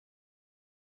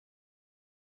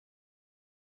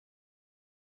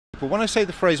people. When I say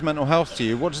the phrase mental health to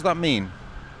you, what does that mean?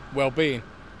 Well-being.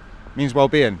 Means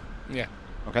well-being? Yeah.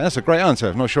 Okay, that's a great answer.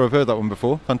 I'm not sure I've heard that one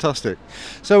before. Fantastic.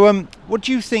 So, what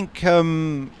do you think?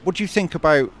 What do you think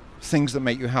about things that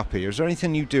make you happy? Is there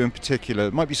anything you do in particular?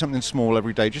 It might be something small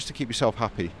every day, just to keep yourself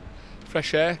happy.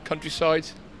 Fresh air, countryside,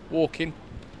 walking.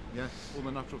 Yeah, all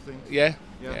the natural things. Yeah.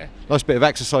 Nice bit of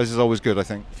exercise is always good, I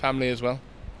think. Family as well.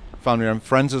 Family and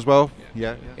friends as well.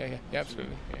 Yeah,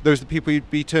 absolutely. Yeah. Those are the people you'd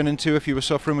be turning to if you were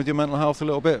suffering with your mental health a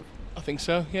little bit. I think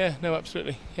so. Yeah. No,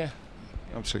 absolutely. Yeah.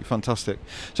 Absolutely fantastic.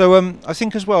 So I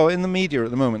think as well in the media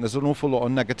at the moment there's an awful lot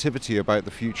of negativity about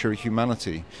the future of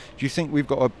humanity. Do you think we've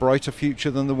got a brighter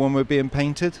future than the one we're being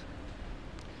painted?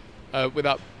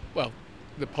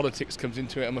 The politics comes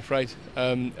into it, I'm afraid.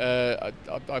 I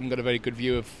haven't got a very good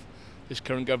view of this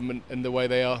current government and the way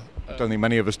they are. I don't think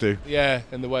many of us do. Yeah,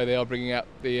 and the way they are bringing out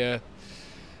the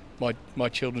my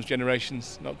children's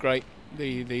generations, not great.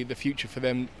 The future for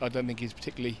them, I don't think is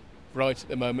particularly right at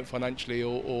the moment, financially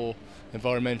or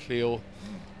environmentally, or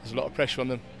there's a lot of pressure on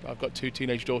them. I've got 2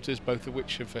 teenage daughters, both of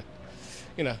which have,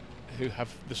 who have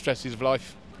the stresses of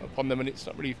life upon them, and it's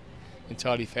not really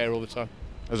entirely fair all the time.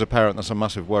 As a parent, that's a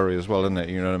massive worry as well, isn't it?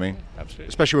 You know what I mean? Absolutely.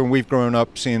 Especially when we've grown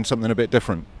up seeing something a bit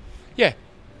different. Yeah,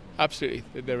 absolutely.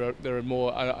 There are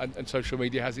more, and social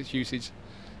media has its usage,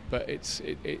 but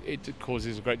it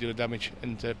causes a great deal of damage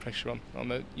and pressure on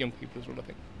the young people as well, I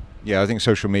think. Yeah, I think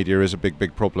social media is a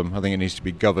big problem. I think it needs to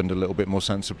be governed a little bit more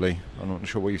sensibly. I'm not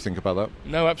sure what you think about that.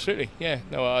 No, absolutely. Yeah,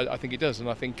 no, I think it does, and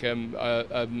I think I'm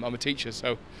a teacher,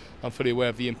 so I'm fully aware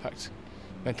of the impact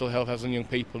mental health has on young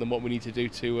people and what we need to do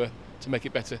to make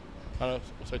it better. I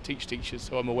also teach teachers,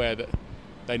 so I'm aware that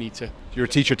they need to. You're a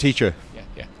teacher?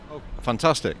 Yeah. Oh,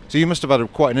 fantastic. So you must have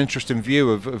had quite an interesting view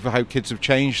of how kids have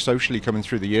changed socially coming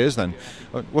through the years then.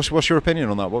 What's your opinion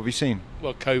on that? What have you seen?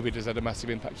 Well, COVID has had a massive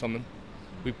impact on them.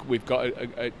 We've got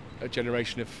a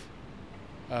generation of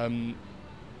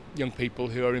young people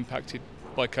who are impacted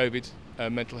by COVID,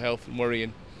 mental health and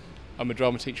worrying. I'm a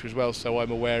drama teacher as well, so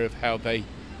I'm aware of how they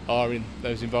are in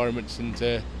those environments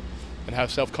and how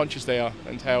self-conscious they are,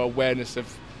 and how aware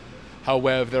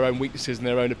of their own weaknesses and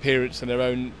their own appearance and their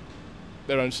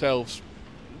own selves,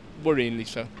 worryingly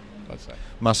so, I'd say.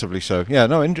 Massively so. Yeah,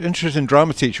 no, interesting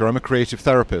drama teacher. I'm a creative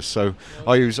therapist, so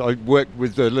I work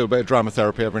with a little bit of drama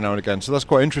therapy every now and again. So that's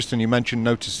quite interesting. You mentioned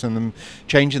noticing them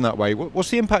changing that way. What's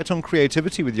the impact on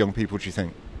creativity with young people, do you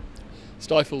think?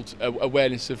 Stifled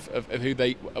awareness of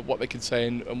what they can say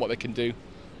and what they can do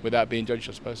without being judged,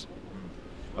 I suppose.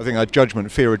 I think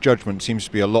that fear of judgment seems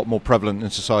to be a lot more prevalent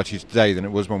in society today than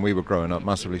it was when we were growing up,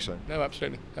 massively so. No,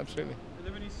 absolutely. Are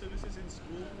there any services in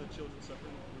school for children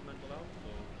suffering with mental health?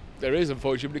 There is,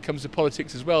 unfortunately, when it comes to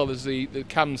politics as well. There's the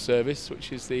CAM service,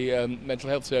 which is the mental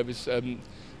health service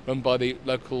run by the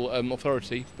local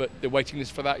authority, but the waiting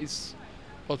list for that is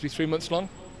possibly 3 months long.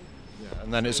 Yeah,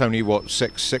 and then it's only, 8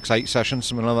 sessions,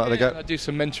 something like that they get? I do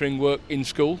some mentoring work in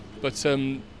school, but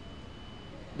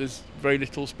there's very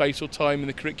little space or time in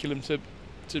the curriculum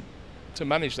to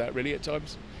manage that really at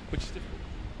times, which is difficult.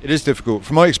 It is difficult.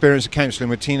 From my experience of counselling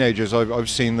with teenagers, I've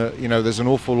seen that there's an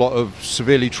awful lot of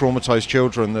severely traumatised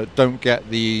children that don't get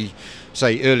the,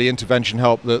 say, early intervention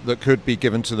help that could be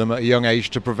given to them at a young age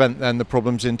to prevent then the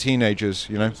problems in teenagers.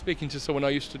 I'm speaking to someone I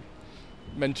used to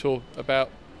mentor about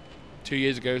 2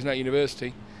 years ago, who's now at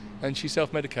university, and she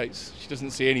self-medicates. She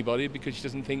doesn't see anybody because she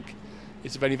doesn't think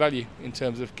it's of any value in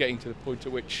terms of getting to the point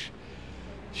at which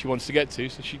she wants to get to,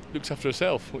 so she looks after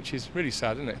herself, which is really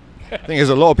sad, isn't it? I think there's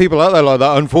a lot of people out there like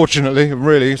that, unfortunately.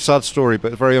 Really sad story,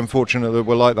 but very unfortunate that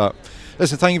we're like that.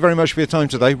 Listen, thank you very much for your time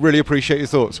today. Really appreciate your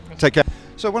thoughts. Take care.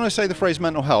 So when I say the phrase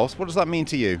mental health, what does that mean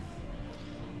to you?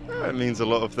 It means a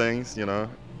lot of things, I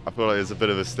feel like there's a bit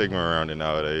of a stigma around it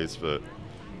nowadays, but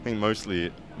I think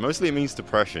mostly it means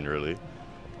depression, really.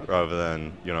 Rather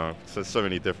than, there's so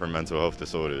many different mental health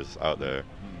disorders out there.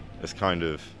 It's kind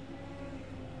of,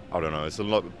 I don't know, it's a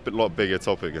lot bigger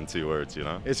topic in 2 words,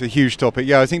 It's a huge topic.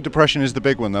 Yeah, I think depression is the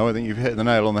big one, though. I think you've hit the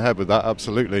nail on the head with that,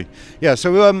 absolutely. Yeah,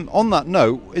 so on that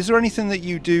note, is there anything that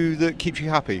you do that keeps you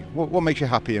happy? What makes you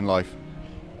happy in life?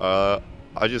 I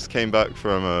just came back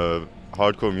from a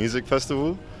hardcore music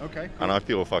festival. Okay. Cool. And I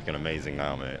feel fucking amazing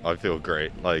now, mate. I feel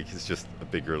great. It's just a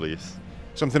big release.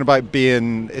 Something about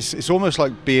it's almost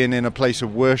like being in a place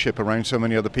of worship around so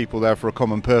many other people there for a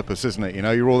common purpose, isn't it?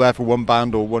 You're all there for one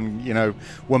band or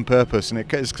one purpose, and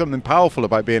it's something powerful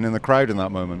about being in the crowd in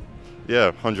that moment.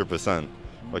 Yeah, 100%.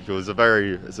 It's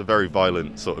a very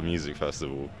violent sort of music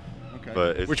festival. Okay.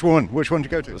 But Which one did you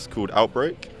go to? It's called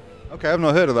Outbreak. Okay, I've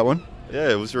not heard of that one. Yeah,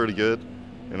 it was really good.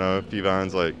 A few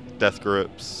bands like Death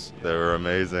Grips, they were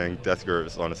amazing. Death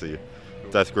Grips, honestly,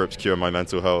 Death Grips Cure My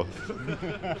Mental Health.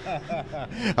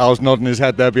 Al's nodding his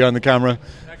head there behind the camera.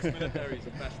 Ex-Military is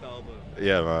the best album.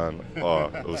 Yeah, man. Oh,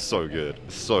 it was so good.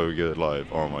 So good live.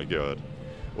 Oh, my God.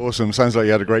 Awesome. Sounds like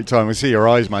you had a great time. We see your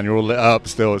eyes, man. You're all lit up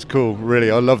still. It's cool. Really,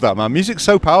 I love that, man. Music's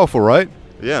so powerful, right?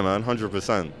 Yeah, man,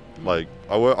 100%. Like,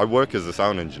 I work as a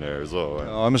sound engineer as well.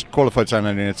 I'm a qualified sound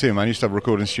engineer too, man. I used to have a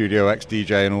recording studio,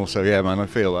 ex-DJ, and also, yeah, man, I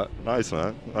feel that. Nice,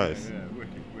 man. Nice. Yeah, wicked.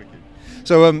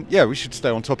 So, yeah, we should stay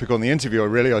on topic on the interview,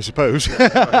 really, I suppose.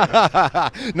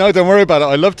 No, don't worry about it.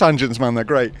 I love tangents, man. They're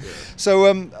great. Yeah.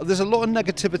 So, there's a lot of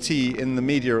negativity in the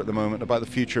media at the moment about the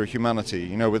future of humanity,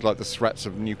 you know, with like the threats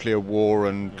of nuclear war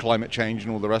and climate change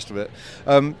and all the rest of it.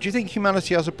 Do you think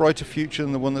humanity has a brighter future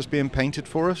than the one that's being painted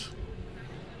for us?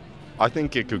 I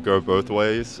think it could go both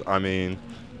ways. I mean,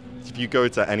 if you go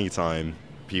to any time,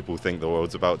 people think the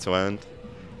world's about to end.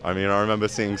 I mean, I remember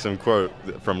seeing some quote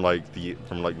from literally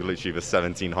the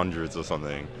 1700s or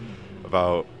something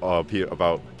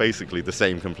about basically the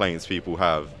same complaints people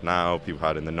have now, people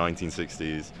had in the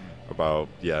 1960s about,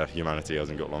 yeah, humanity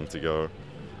hasn't got long to go.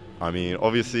 I mean,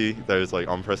 obviously there's like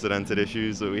unprecedented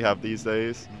issues that we have these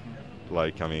days.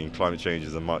 Like, I mean, climate change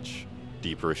is a much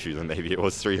deeper issue than maybe it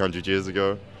was 300 years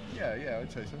ago. Yeah,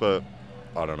 I'd say so. But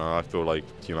I don't know, I feel like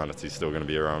humanity's still going to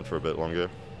be around for a bit longer.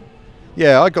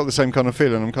 Yeah, I got the same kind of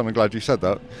feeling. I'm kind of glad you said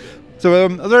that. So,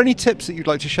 are there any tips that you'd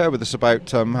like to share with us about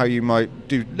how you might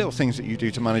do little things that you do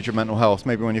to manage your mental health,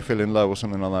 maybe when you're feeling low or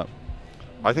something like that?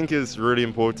 I think it's really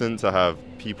important to have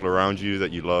people around you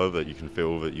that you love, that you can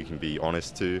feel, that you can be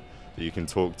honest to, that you can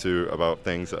talk to about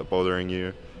things that are bothering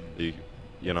you.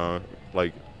 You know,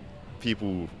 like,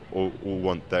 people all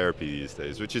want therapy these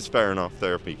days, which is fair enough.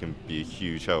 Therapy can be a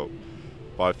huge help.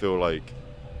 But I feel like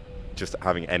just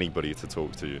having anybody to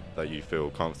talk to that you feel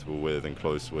comfortable with and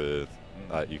close with,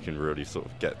 that you can really sort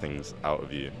of get things out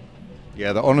of you.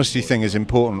 Yeah, the honesty thing is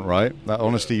important, right? That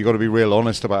honesty, you got to be real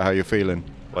honest about how you're feeling.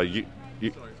 Like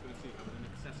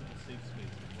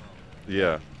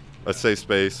yeah, a safe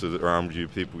space around you,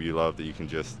 people you love, that you can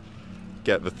just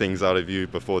get the things out of you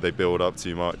before they build up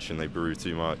too much and they brew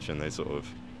too much and they sort of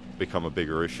become a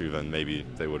bigger issue than maybe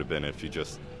they would have been if you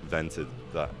just vented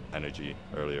that energy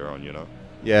earlier on, you know?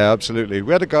 Yeah, absolutely.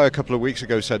 We had a guy a couple of weeks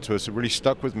ago said to us, it really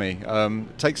stuck with me.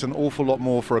 It takes an awful lot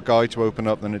more for a guy to open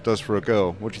up than it does for a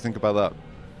girl. What do you think about that?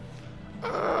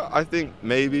 I think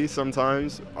maybe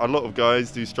sometimes a lot of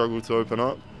guys do struggle to open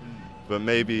up, but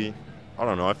maybe, I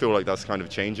don't know, I feel like that's kind of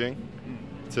changing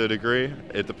to a degree.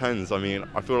 It depends. I mean,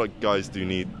 I feel like guys do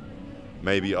need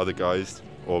maybe other guys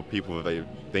or people that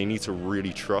they need to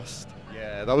really trust.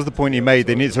 Yeah, that was the point you made.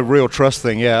 They need it's a real trust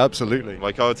thing. Yeah, absolutely.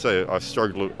 Like, I would say I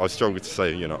struggle to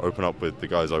say, you know, open up with the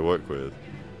guys I work with,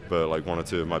 but like one or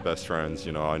two of my best friends,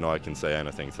 you know I can say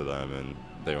anything to them and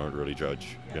they won't really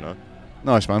judge, you know.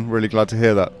 Nice, man. Really glad to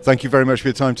hear that. Thank you very much for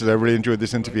your time today. I really enjoyed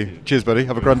this interview. Cheers, buddy.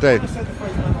 Have a grand day. I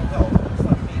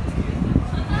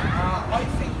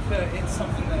think that it's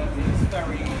something that is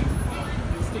very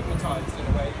stigmatised in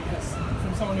a way, because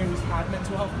from someone who's had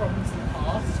mental health problems in the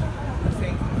past, I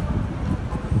think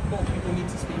more people need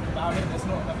to speak about it. There's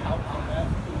not enough help out there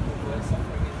for people who are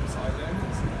suffering in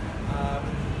silence.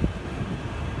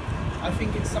 I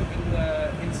think it's something that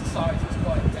in society is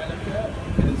quite delicate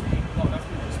because not enough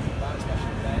people speak about it,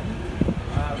 especially men.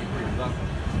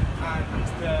 And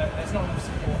there's not enough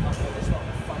support out there, there's not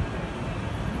enough funding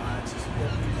to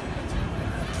support people.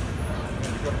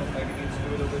 The government maybe needs to do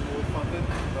a little bit more funding.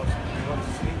 That's something we'd like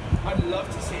to see. I'd love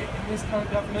to see it in this current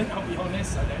government, I'll be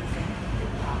honest. I don't think it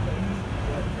will happen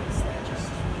because they're just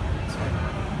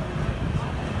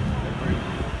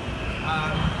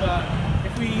but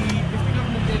if the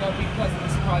government did, I'd be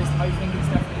pleasantly surprised. I think it's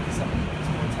definitely something that needs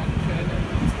more attention and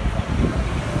needs more funding,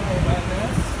 more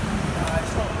awareness.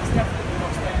 It's definitely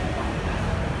not spending money.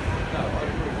 No, I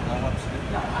agree with that,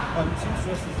 absolutely. It seems to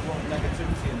us there's a lot of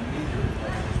negativity in the media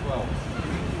as well. Do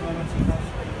you think humanity has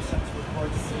a sense of a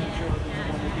brighter future than the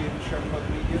one we're being shown by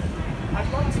the media? I'd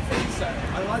like to think so.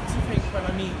 I like to think when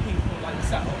I meet people like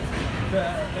yourself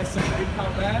that there's some hope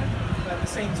out there, but at the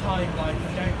same time, like,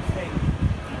 I don't think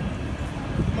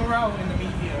morale in the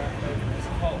media as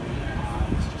a whole,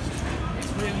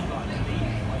 it's really like bleak.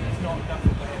 Like, there's not enough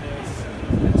awareness.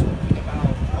 They're talking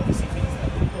about obviously things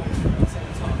that are important at the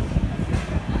same time.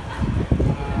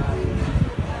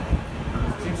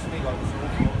 It seems to me like there's an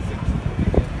awful lot of things that we're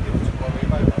being given to worry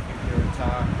about, like nuclear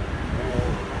attack, war,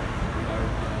 you know,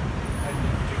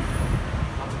 ending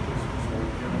cataclysms, or,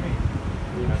 you know what I mean?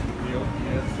 You know, the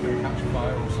earth's going to catch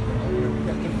fire or something like that. You know, we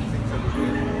get different things every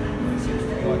year. It seems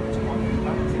to me like it's quite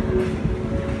impacting. I think we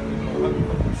can give it a bit more hope,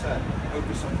 like you said. Hope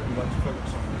is something we like to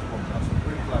focus on in this podcast. I'm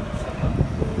really glad you said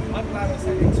that.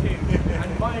 too.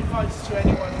 And my advice to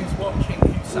anyone who's watching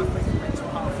who's suffering from mental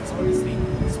health is honestly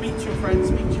speak to your friends,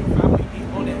 speak to your family, be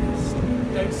honest.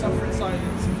 Don't suffer in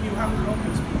silence. If you have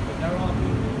problems, people,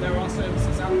 there are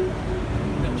services out there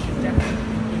that should definitely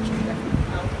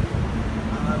help you.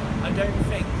 I don't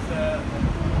think that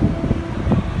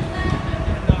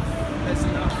there's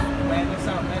enough awareness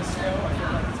out there still. I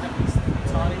feel like it's happening at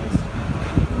times.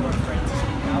 People are afraid to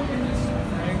speak out in this sort of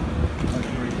thing. I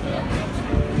agree with that.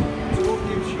 So what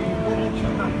makes you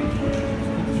happy?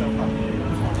 What keeps yourself happy?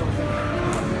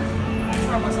 I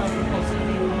try myself with positive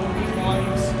good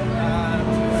vibes.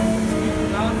 Speak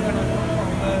with that when I've got a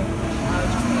problem.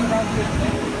 Just be around good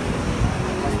things.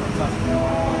 That's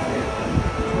fantastic.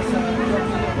 What's a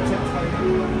couple tips like that?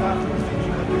 What things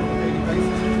you do on a daily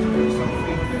basis just to make yourself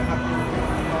feel a bit happy?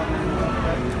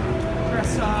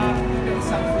 Dress up, a bit of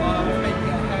self-love, maybe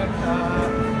get a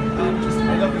haircut. I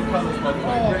love your colours, by the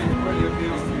way. Really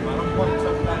appeals to you, man. I'm quite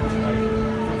tough down today.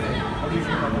 I'm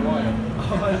usually like a wire.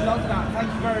 Oh, I love that. Thank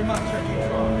you very much. I do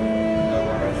try. No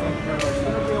worries. Thank you very much. It's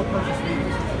been a real pleasure speaking to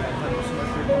you today. Thank you so much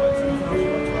for your comments. Anything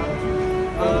else you'd like to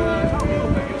add? Not real,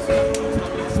 but it was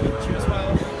lovely to speak to you as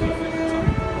well.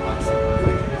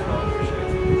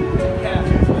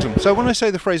 So when I say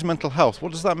the phrase mental health,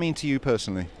 what does that mean to you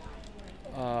personally?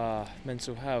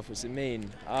 Mental health, what does it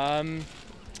mean? I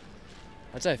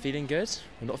don't know, feeling good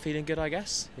or not feeling good, I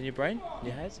guess, in your brain, in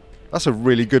your head. That's a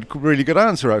really good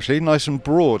answer, actually. Nice and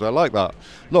broad. I like that.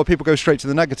 A lot of people go straight to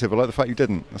the negative. I like the fact you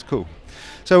didn't. That's cool.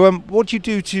 So what do you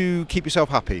do to keep yourself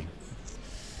happy?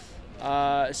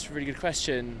 It's a really good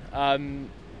question.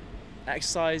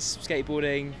 Exercise,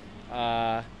 skateboarding,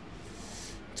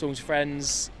 talking to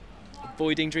friends,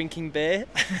 avoiding drinking beer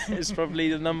is probably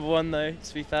the number one, though,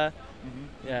 to be fair.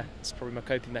 Yeah, it's probably my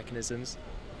coping mechanisms.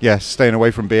 Yes, staying away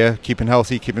from beer, keeping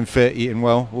healthy, keeping fit, eating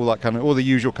well, all the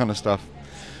usual kind of stuff.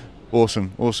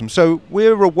 Awesome. So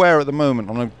we're aware at the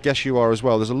moment, and I guess you are as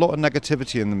well, there's a lot of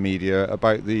negativity in the media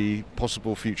about the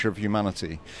possible future of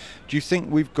humanity. Do you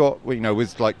think we've got,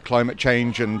 with like climate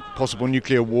change and possible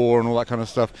nuclear war and all that kind of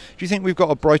stuff, do you think we've got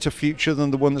a brighter future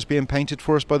than the one that's being painted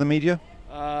for us by the media?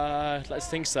 Let's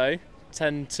think so.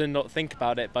 Tend to not think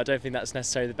about it, but I don't think that's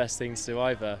necessarily the best thing to do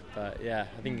either. But yeah,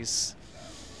 I think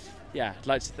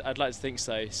I'd like to think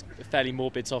so. It's a fairly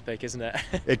morbid topic, isn't it?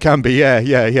 It can be, yeah.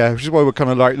 Which is why we're kind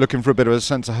of like looking for a bit of a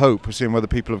sense of hope. We're seeing whether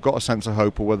people have got a sense of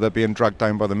hope or whether they're being dragged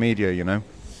down by the media, Yeah,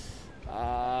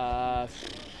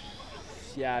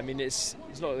 I mean, it's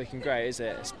not looking great, is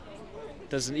it? In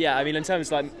terms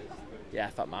of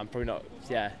fuck man, probably not.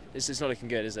 Yeah, it's not looking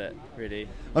good, is it? Really?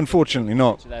 Unfortunately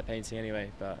not. They're painting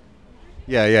anyway, but.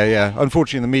 Yeah.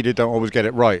 Unfortunately, the media don't always get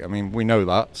it right. I mean, we know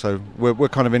that, so we're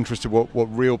kind of interested what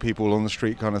real people on the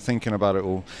street kind of thinking about it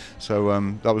all. So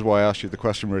that was why I asked you the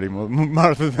question, really, more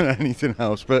rather than anything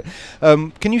else. But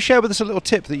can you share with us a little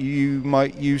tip that you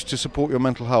might use to support your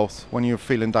mental health when you're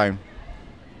feeling down?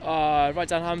 Write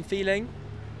down how I'm feeling,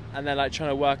 and then trying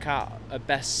to work out a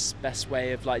best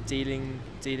way of dealing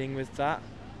with that.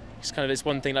 It's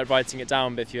one thing writing it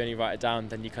down, but if you only write it down,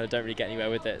 then you kind of don't really get anywhere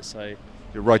with it. So.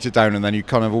 You write it down and then you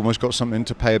kind of almost got something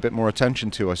to pay a bit more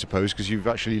attention to, I suppose, because you've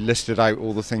actually listed out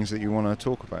all the things that you want to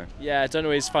talk about. Yeah, I don't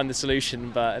always find the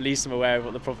solution, but at least I'm aware of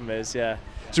what the problem is, yeah.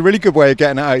 It's a really good way of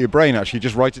getting it out of your brain, actually.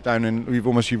 Just write it down and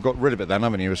you've got rid of it then,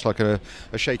 haven't you? It's like a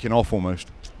shaking off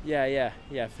almost. Yeah,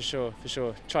 for sure.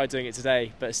 Tried doing it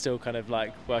today, but still kind of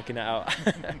working it out.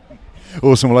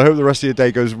 Awesome. Well, I hope the rest of your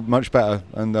day goes much better.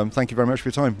 And thank you very much for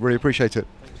your time. Really appreciate it.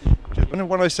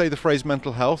 When I say the phrase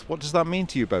mental health, what does that mean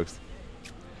to you both?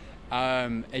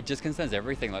 It just concerns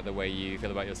everything, the way you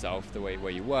feel about yourself, the way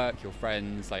where you work, your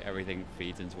friends, everything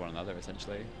feeds into one another,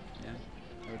 essentially. Yeah,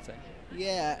 I would say.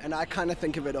 Yeah, and I kind of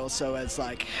think of it also as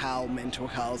how mental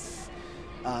health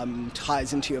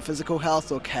ties into your physical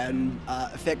health or can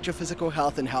affect your physical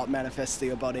health and how it manifests to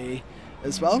your body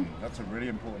as well. That's a really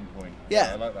important point.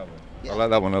 Yeah. I like that one. Yeah. I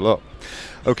like that one a lot.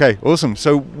 Okay, awesome.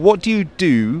 So what do you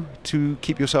do to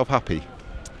keep yourself happy?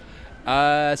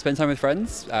 Spend time with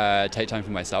friends, take time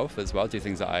for myself as well, do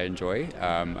things that I enjoy.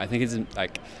 I think it's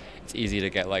easy to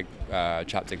get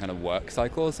trapped in kind of work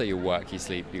cycles, so you work, you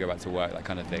sleep, you go back to work, that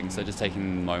kind of thing. So just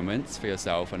taking moments for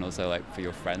yourself and also for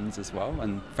your friends as well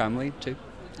and family too.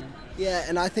 Yeah,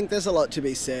 and I think there's a lot to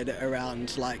be said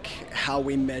around how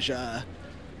we measure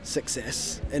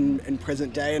success in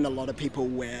present day, and a lot of people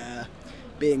wear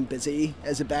being busy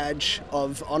as a badge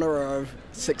of honor or of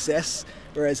success,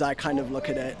 whereas I kind of look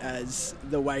at it as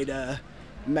the way to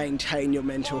maintain your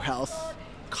mental health,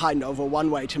 or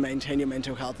one way to maintain your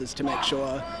mental health is to make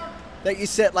sure that you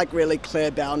set really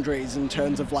clear boundaries in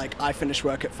terms of I finish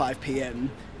work at 5 p.m.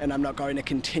 and I'm not going to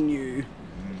continue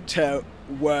to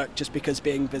work just because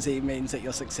being busy means that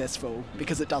you're successful,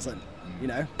 because it doesn't, you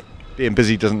know. Being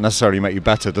busy doesn't necessarily make you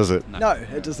better, does it? No,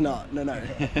 it does not. No.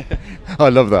 I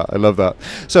love that.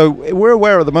 So we're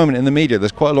aware at the moment in the media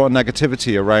there's quite a lot of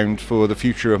negativity around for the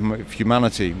future of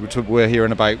humanity. We're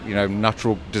hearing about, you know,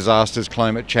 natural disasters,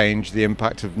 climate change, the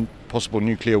impact of possible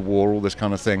nuclear war, all this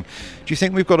kind of thing. Do you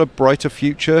think we've got a brighter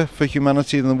future for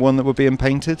humanity than the one that we're being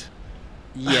painted?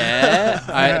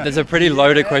 Yeah, that's a pretty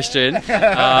loaded question.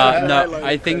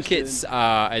 I think it's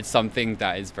something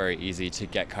that is very easy to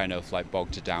get kind of like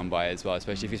bogged down by as well,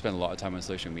 especially if you spend a lot of time on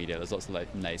social media. There's lots of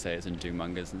like naysayers and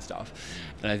doom-mongers and stuff,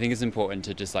 and I think it's important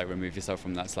to just like remove yourself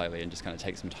from that slightly and just kind of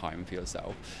take some time for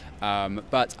yourself.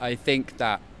 But I think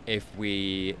that if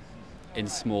we, in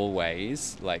small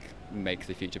ways, like make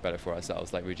the future better for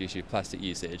ourselves, like reduce your plastic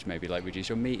usage, maybe like reduce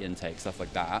your meat intake, stuff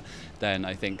like that, then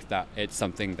I think that it's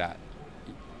something that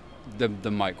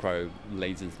the micro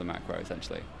leads into the macro,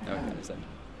 essentially.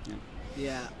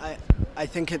 I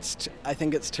think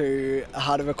it's too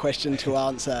hard of a question to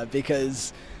answer,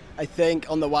 because I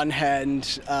think on the one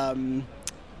hand,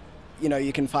 you know,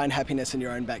 you can find happiness in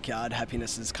your own backyard.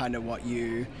 Happiness is kind of what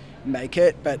you make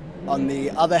it. But on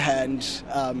the other hand,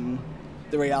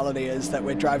 the reality is that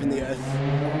we're driving the earth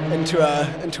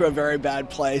into a very bad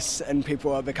place, and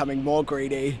people are becoming more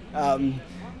greedy,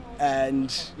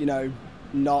 and, you know,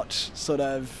 not sort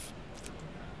of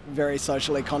very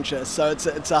socially conscious. So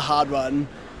it's a hard one,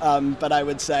 but I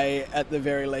would say at the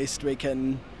very least we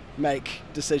can make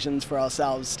decisions for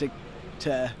ourselves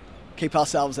to keep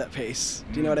ourselves at peace.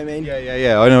 Do you know what I mean?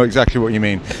 Yeah. I know exactly what you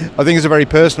mean. I think it's a very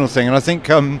personal thing, and I think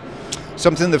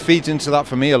something that feeds into that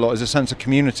for me a lot is a sense of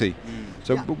community.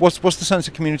 So what's the sense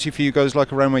of community for you guys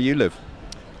like around where you live?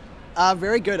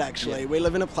 Very good, actually. We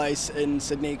live in a place in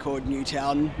Sydney called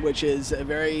Newtown, which is a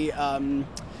very,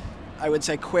 I would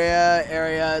say, queer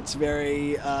area. It's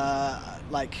very,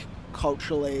 like,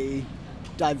 culturally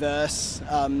diverse.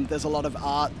 There's a lot of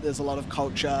art, there's a lot of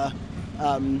culture.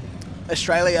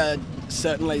 Australia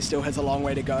certainly still has a long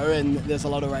way to go, and there's a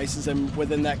lot of racism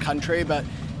within that country, but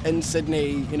in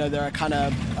Sydney, you know, there are kind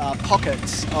of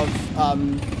pockets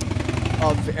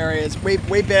of areas.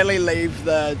 We barely leave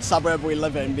the suburb we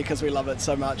live in because we love it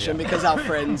so much, and because our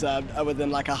friends are within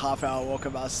like a half-hour walk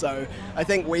of us. So I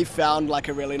think we've found like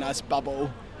a really nice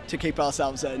bubble to keep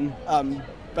ourselves in,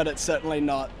 but it's certainly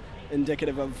not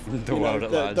indicative of the world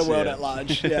at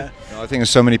large. Yeah. I think there's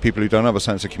so many people who don't have a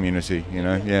sense of community, you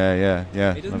know. Yeah.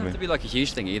 It doesn't have to be like a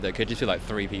huge thing either. It could just be like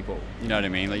 3 people. You know what I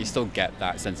mean? Like you still get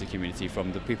that sense of community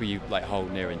from the people you like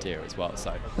hold near and dear as well.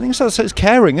 So I think it's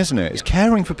caring, isn't it? It's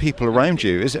caring for people around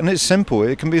you, and it's simple.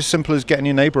 It can be as simple as getting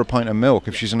your neighbour a pint of milk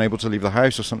if she's unable to leave the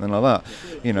house or something like that.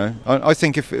 You know, I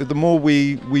think if the more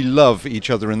we love each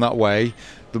other in that way,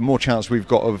 the more chance we've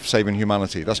got of saving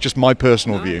humanity. That's just my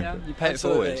personal view. Yeah, you pay it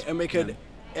forward. And we could,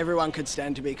 everyone could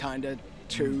stand to be kinder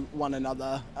to one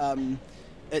another.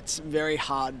 It's very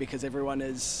hard because everyone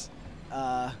is,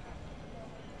 I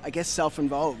guess,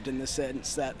 self-involved in the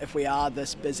sense that if we are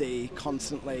this busy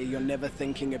constantly, you're never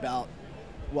thinking about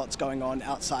what's going on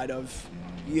outside of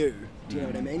you. Do you know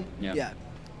what I mean? Yeah.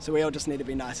 So we all just need to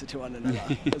be nicer to one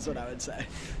another, is what I would say.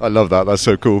 I love that. That's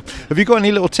so cool. Have you got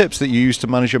any little tips that you use to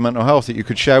manage your mental health that you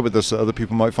could share with us that other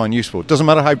people might find useful? Doesn't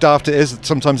matter how daft it is.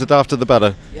 Sometimes the dafter the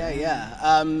better.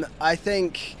 Yeah. I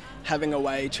think having a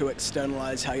way to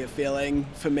externalize how you're feeling,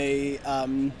 for me,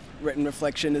 written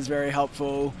reflection is very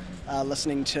helpful.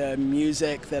 Listening to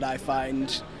music that I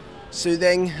find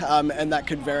soothing, and that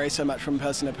could vary so much from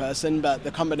person to person, but the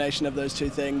combination of those two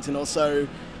things, and also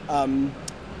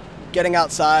getting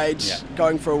outside,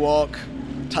 going for a walk,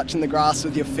 touching the grass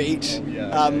with your feet,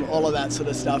 all of that sort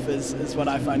of stuff is what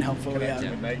I find helpful.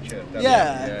 With nature.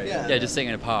 Yeah, just sitting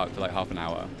in a park for like half an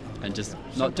hour and just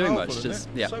not doing much. Just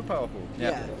so powerful.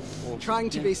 Yeah. Trying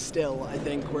to be still, I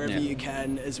think, wherever you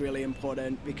can is really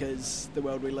important, because the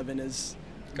world we live in is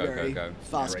very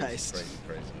fast-paced.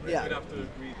 Yeah. I'd have to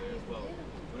agree there as well.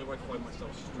 Whenever I find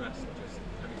myself stressed, just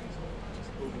everything's just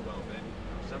overwhelming.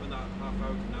 Just having that half hour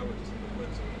to an hour just in the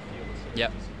woods or the fields.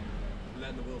 Yep.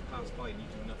 Letting the world pass by and you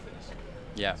do nothing.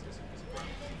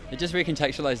 It just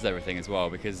recontextualizes everything as well,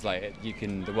 because like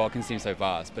the world can seem so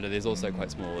vast, but it is also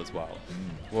quite small as well.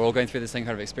 We're all going through the same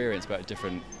kind of experience, but at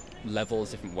different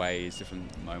levels, different ways,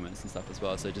 different moments and stuff as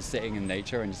well. So just sitting in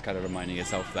nature and just kind of reminding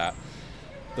yourself that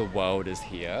the world is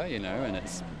here, you know, and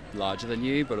it's larger than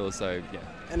you, but also,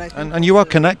 And you are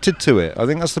connected to it. I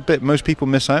think that's the bit most people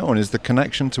miss out on, is the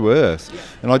connection to Earth. Yeah.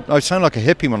 And I sound like a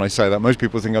hippie when I say that. Most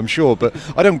people think I'm sure, but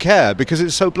I don't care because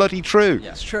it's so bloody true.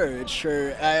 Yeah. It's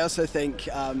true. I also think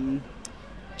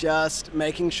just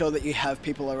making sure that you have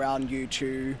people around you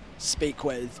to speak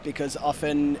with, because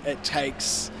often it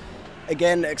takes,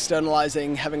 again,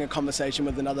 externalizing, having a conversation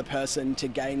with another person to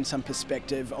gain some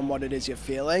perspective on what it is you're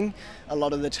feeling. A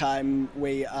lot of the time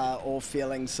we are all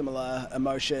feeling similar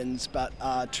emotions but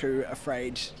are too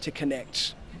afraid to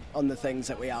connect on the things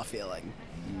that we are feeling.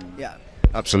 Yeah.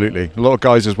 Absolutely. A lot of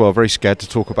guys as well, very scared to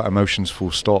talk about emotions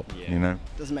full stop, you know.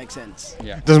 Doesn't make sense.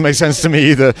 Yeah. Doesn't make sense to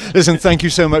me either. Listen, thank you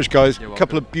so much, guys. You're A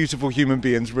couple welcome. of beautiful human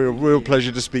beings. Real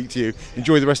pleasure to speak to you.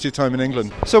 Enjoy the rest of your time in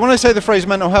England. So when I say the phrase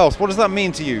mental health, what does that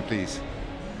mean to you, please?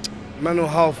 Mental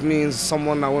health means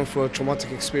someone that went through a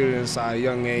traumatic experience at a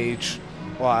young age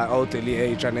or at an elderly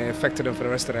age, and it affected them for the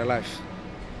rest of their life.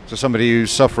 So somebody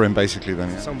who's suffering, basically, then,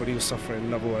 yeah? Somebody who's suffering,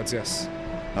 in other words, yes.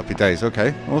 Happy days.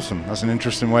 Okay, awesome. That's an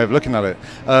interesting way of looking at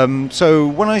it. So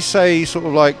when I say sort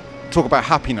of like talk about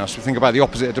happiness, we think about the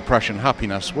opposite of depression,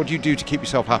 happiness. What do you do to keep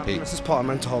yourself happy? This is part of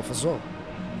mental health as well.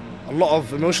 A lot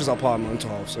of emotions are part of mental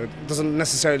health, so it doesn't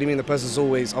necessarily mean the person's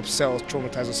always upset or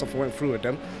traumatized or something went through with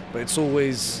them, but it's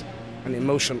always an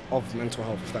emotion of mental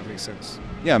health, if that makes sense.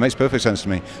 Yeah, it makes perfect sense to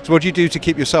me. So what do you do to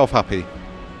keep yourself happy?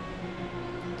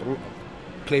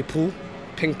 Play pool,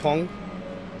 ping pong,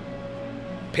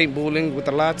 paintballing with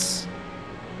the lads,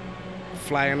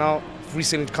 flying out.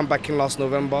 Recently come back in last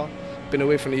November. Been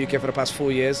away from the UK for the past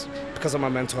 4 years because of my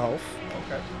mental health.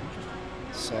 Okay.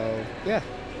 So, yeah.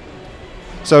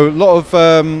 So a lot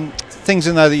of things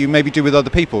in there that you maybe do with other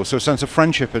people. So a sense of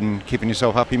friendship and keeping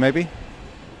yourself happy, maybe?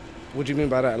 What do you mean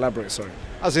by that? Elaborate, sorry.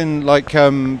 As in, like,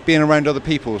 being around other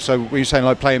people. So when you're saying,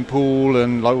 like, playing pool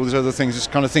and, like, all these other things, it's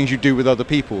kind of things you do with other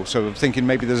people. So I'm thinking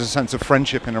maybe there's a sense of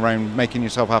friendship in around making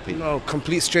yourself happy. No,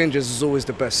 complete strangers is always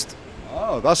the best.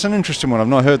 Oh, that's an interesting one. I've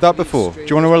not heard that before. Do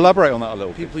you want to elaborate on that a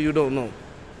little bit? People you don't know.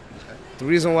 The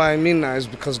reason why I mean that is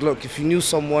because, look, if you knew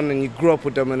someone and you grew up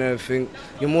with them and everything,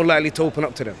 you're more likely to open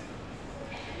up to them.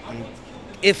 And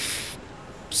if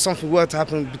something were to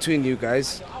happen between you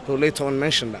guys, he'll later on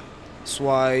mention that. That's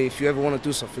why if you ever want to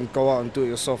do something, go out and do it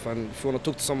yourself. And if you want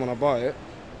to talk to someone about it,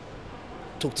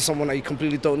 talk to someone that you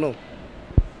completely don't know.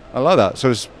 I like that.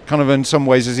 So it's kind of in some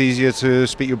ways it's easier to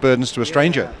speak your burdens to a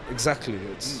stranger. Yeah, exactly.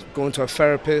 It's going to a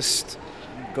therapist,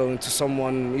 going to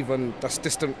someone even that's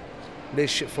distant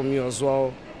relationship from you as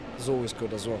well is always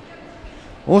good as well.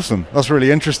 Awesome. That's really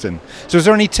interesting. So is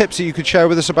there any tips that you could share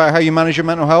with us about how you manage your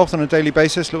mental health on a daily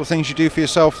basis? Little things you do for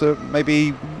yourself that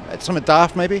maybe, something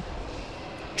daft maybe?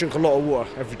 Drink a lot of water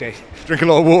every day. Drink a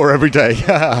lot of water every day.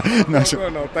 Nice.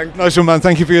 No, thank you. Nice one, man.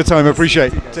 Thank you for your time. I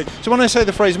appreciate it. So when I say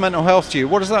the phrase mental health to you,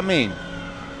 what does that mean?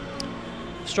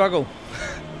 Struggle.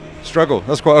 Struggle.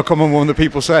 That's quite a common one that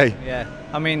people say. Yeah.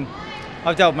 I mean,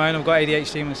 I've dealt with my own. I've got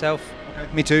ADHD myself.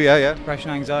 Okay. Me too, yeah. Depression,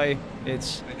 anxiety. They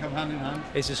come hand in hand.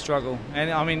 It's a struggle.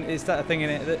 And I mean, it's that thing in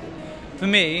it that, for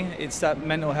me, it's that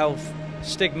mental health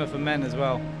stigma for men as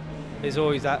well. There's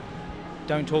always that,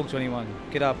 don't talk to anyone.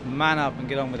 Get up, man up and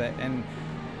get on with it. And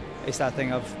it's that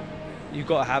thing of, you've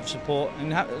got to have support and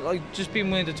like just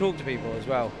being willing to talk to people as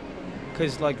well.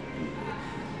 Because like,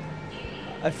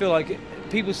 I feel like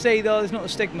people say, oh, there's not a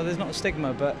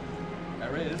stigma, but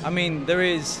there is. I mean, there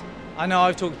is. I know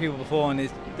I've talked to people before and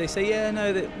they say, yeah,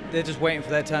 no, they're just waiting for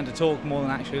their turn to talk more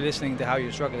than actually listening to how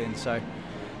you're struggling. So,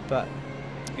 but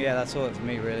yeah, that's all for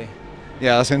me really.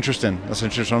 Yeah, that's interesting.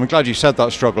 I'm glad you said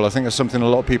that, struggle. I think that's something a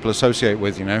lot of people associate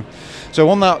with, you know. So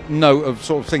on that note of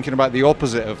sort of thinking about the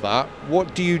opposite of that,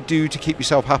 what do you do to keep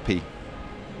yourself happy?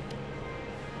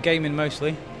 Gaming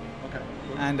mostly. Okay.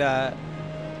 And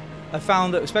I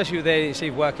found that, especially with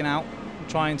ADHD, working out,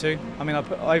 trying to. I mean,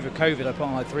 over COVID, I put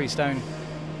on like 3 stone,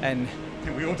 and I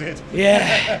think we all did.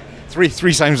 Yeah. three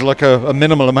sounds like a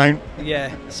minimal amount.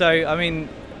 Yeah. So I mean,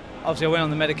 obviously, I went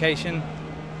on the medication.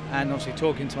 And obviously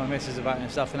talking to my missus about it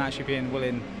and stuff, and actually being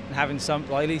willing and having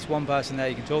at least one person there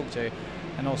you can talk to,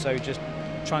 and also just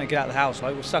trying to get out of the house.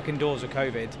 Like, we're stuck indoors with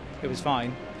COVID. It was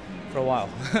fine for a while,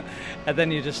 and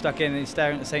then you're just stuck in and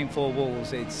staring at the same 4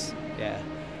 walls. It's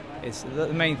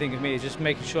the main thing for me is just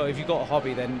making sure if you've got a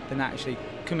hobby, then actually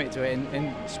commit to it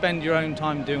and spend your own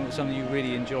time doing something you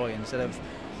really enjoy instead of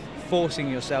forcing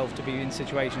yourself to be in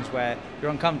situations where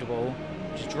you're uncomfortable,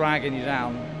 just dragging you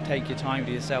down. Take your time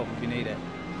to yourself if you need it.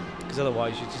 Because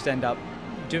otherwise you just end up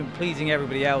pleasing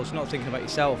everybody else, not thinking about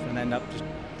yourself, and end up just,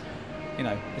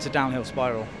 it's a downhill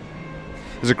spiral.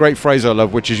 There's a great phrase I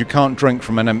love, which is you can't drink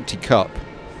from an empty cup.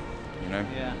 You know?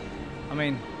 Yeah. I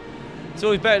mean, it's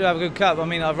always better to have a good cup. I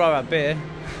mean, I'd rather have beer.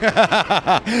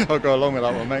 I'll go along with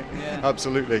that one, mate. Yeah.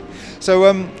 Absolutely. So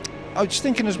I was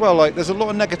thinking as well, like there's a lot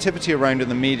of negativity around in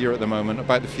the media at the moment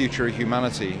about the future of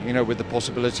humanity, you know, with the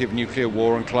possibility of nuclear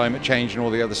war and climate change and all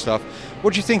the other stuff.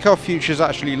 What do you think our future's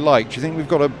actually like? Do you think we've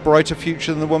got a brighter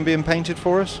future than the one being painted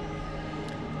for us?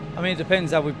 I mean, it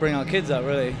depends how we bring our kids up,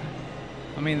 really.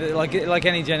 I mean, like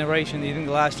any generation, you think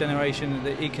the last generation,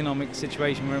 the economic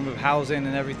situation we're in with housing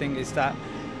and everything, is that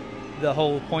the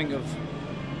whole point of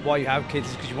why you have kids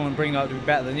is because you want to bring them up to be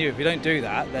better than you. If you don't do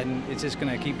that, then it's just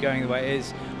going to keep going the way it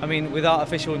is. I mean, with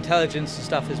artificial intelligence and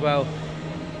stuff as well,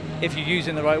 if you use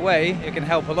it in the right way, it can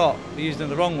help a lot. If you use it in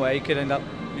the wrong way, it could end up,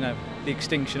 you know, the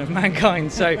extinction of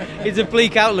mankind. So it's a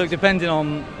bleak outlook depending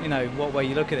on, you know, what way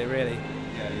you look at it, really.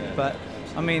 Yeah. But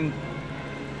I mean,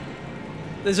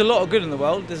 there's a lot of good in the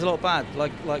world. There's a lot of bad,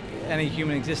 like any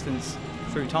human existence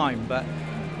through time. But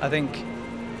I think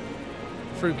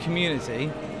through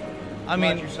community. I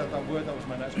mean, you said that word. That was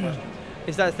my next question.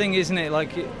 It's that thing, isn't it?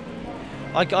 Like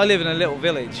I live in a little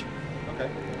village. Okay.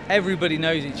 Everybody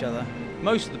knows each other.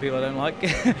 Most of the people I don't like.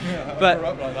 Yeah, but I grew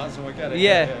up like that, so I get it.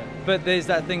 Yeah, but there's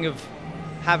that thing of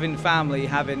having family,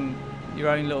 having your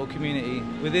own little community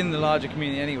within the larger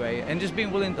community anyway, and just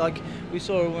being willing. Like we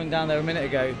saw a woman down there a minute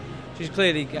ago. She's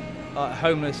clearly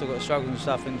homeless or got struggles and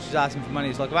stuff, and she's asking for money.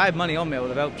 It's like, if I had money on me, I would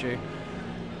have helped you.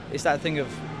 It's that thing of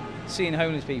seeing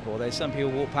homeless people. There's some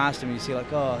people walk past them and you see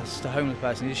like, oh, it's just a homeless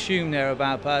person. You assume they're a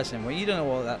bad person. Well, you don't know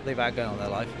what they've had going on in their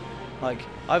life. Like,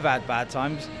 I've had bad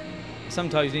times.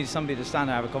 Sometimes you need somebody to stand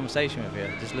there and have a conversation with you,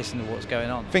 just listen to what's going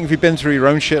on. I think if you've been through your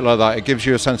own shit like that, it gives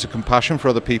you a sense of compassion for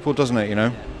other people, doesn't it, you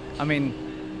know? I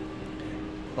mean,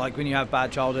 like when you have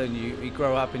bad childhood and you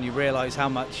grow up and you realise how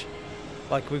much,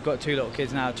 like we've got two little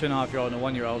kids now, a 2.5-year-old and a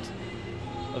 1-year-old,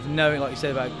 of knowing, like you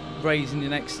said, about raising the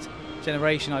next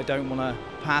generation. I don't want to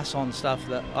pass on stuff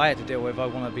that I had to deal with. I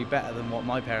want to be better than what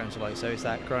my parents were like. So it's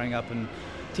that growing up and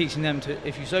teaching them to,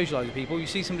 if you socialise with people, you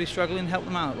see somebody struggling, help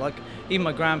them out. Like even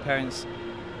my grandparents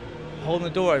holding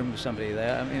the door open for somebody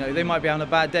there. You know, they might be having a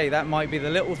bad day. That might be the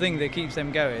little thing that keeps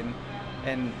them going.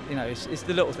 And you know, it's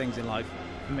the little things in life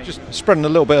for me. Just spreading a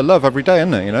little bit of love every day,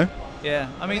 isn't it, you know? Yeah,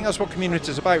 I mean, that's what community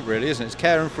is about, really, isn't it? It's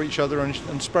caring for each other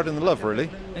and spreading the love,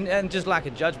 really. And just lack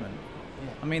of judgment.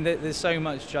 I mean, there's so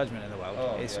much judgment in the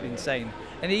world. It's insane.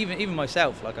 And even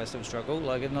myself, like I still struggle,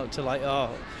 like not to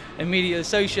immediately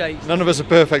associate. None of us are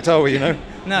perfect, are we? You know.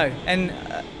 No, and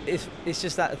it's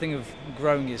just that thing of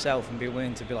growing yourself and being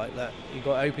willing to be like, look, you've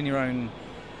got to open your own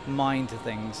mind to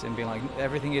things and be like,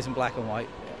 everything isn't black and white,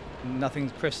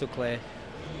 nothing's crystal clear.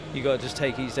 You got to just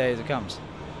take each day as it comes.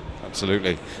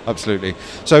 Absolutely, absolutely.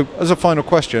 So, as a final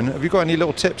question, have you got any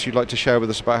little tips you'd like to share with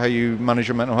us about how you manage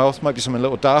your mental health? Might be something a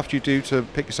little daft you do to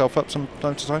pick yourself up from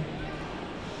time to time?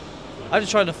 I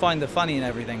just try to find the funny in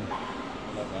everything.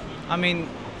 I mean,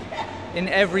 in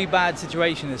every bad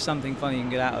situation, there's something funny you can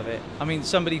get out of it. I mean,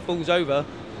 somebody falls over,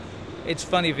 it's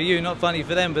funny for you, not funny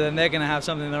for them, but then they're going to have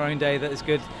something in their own day that is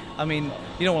good. I mean,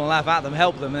 you don't want to laugh at them,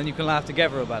 help them, and then you can laugh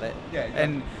together about it. Yeah,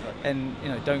 exactly. And you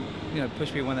know, don't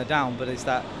push people when they're down, but it's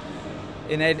that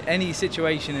in any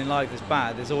situation in life that's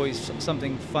bad, there's always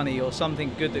something funny or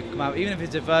something good that come out, even if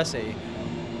it's adversity.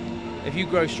 If you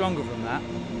grow stronger from that,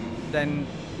 then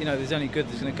you know there's only good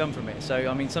that's going to come from it. So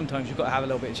I mean, sometimes you've got to have a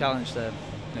little bit of challenge to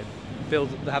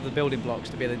have the building blocks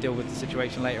to be able to deal with the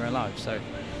situation later in life. So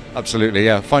absolutely,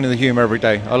 yeah, finding the humour every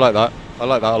day. I like that. I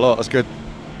like that a lot. That's good.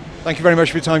 Thank you very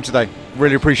much for your time today.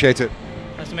 Really appreciate it.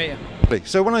 Nice to meet you.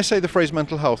 So when I say the phrase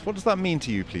mental health, what does that mean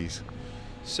to you, please?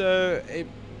 So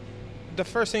the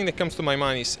first thing that comes to my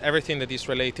mind is everything that is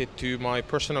related to my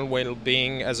personal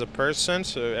well-being as a person,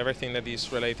 so everything that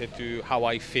is related to how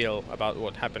I feel about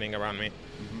what's happening around me.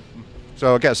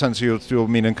 So I get a sense of your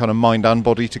meaning kind of mind and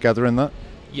body together in that?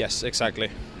 Yes, exactly.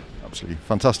 Absolutely,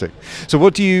 fantastic. So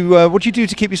what do you do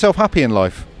to keep yourself happy in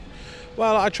life?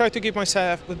 Well, I try to keep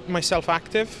myself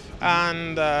active,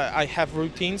 and I have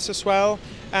routines as well,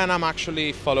 and I'm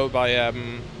actually followed by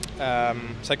a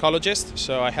psychologist,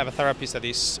 so I have a therapist that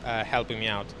is helping me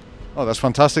out. Oh, that's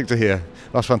fantastic to hear.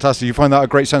 That's fantastic. You find that a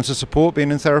great sense of support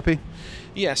being in therapy?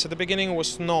 Yes, at the beginning it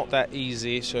was not that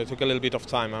easy, so it took a little bit of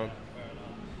time.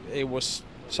 It was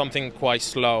something quite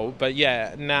slow, but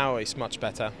yeah, now it's much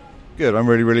better. Good, I'm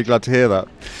really, really glad to hear that.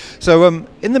 So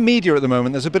in the media at the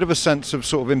moment, there's a bit of a sense of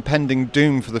sort of impending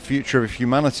doom for the future of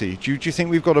humanity. Do you think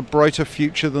we've got a brighter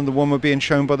future than the one we're being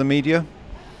shown by the media?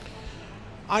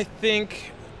 I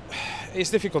think it's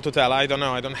difficult to tell. I don't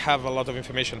know. I don't have a lot of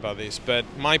information about this. But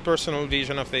my personal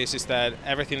vision of this is that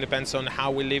everything depends on how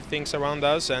we live things around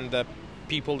us and the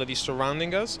people that is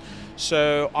surrounding us.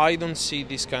 So I don't see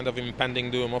this kind of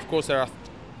impending doom. Of course, there are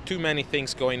too many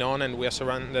things going on and we are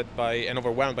surrounded by and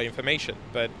overwhelmed by information.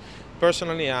 But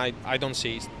personally, I don't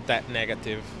see that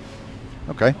negative.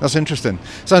 Okay, that's interesting.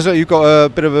 Sounds like you've got a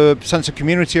bit of a sense of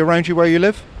community around you where you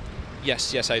live.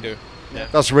 Yes, I do. Yeah.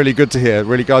 That's really good to hear.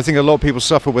 Really good. I think a lot of people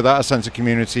suffer without a sense of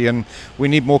community, and we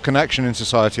need more connection in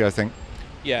society, I think.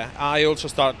 Yeah, I also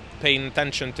start paying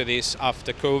attention to this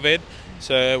after COVID,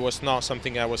 so it was not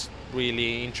something I was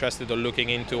really interested or looking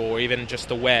into, or even just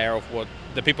aware of what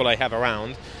the people I have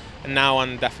around. And now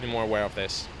I'm definitely more aware of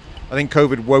this. I think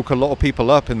COVID woke a lot of people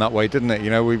up in that way, didn't it? You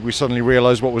know, we suddenly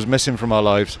realised what was missing from our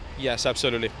lives. Yes,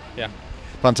 absolutely. Yeah.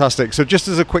 Fantastic. So just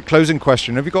as a quick closing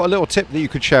question, have you got a little tip that you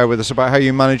could share with us about how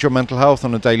you manage your mental health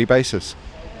on a daily basis?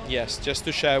 Yes, just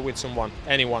to share with someone,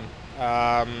 anyone.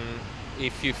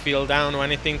 If you feel down or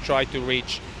anything, try to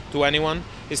reach to anyone.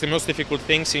 It's the most difficult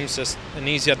thing, seems as an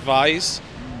easy advice.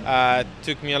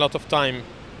 Took me a lot of time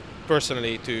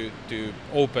personally to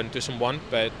open to someone,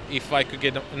 but if I could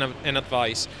get an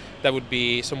advice, that would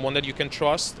be someone that you can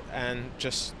trust and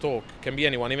just talk. Can be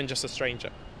anyone, even just a stranger.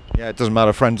 Yeah, it doesn't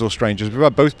matter, friends or strangers. We've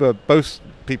had both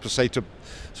people say to...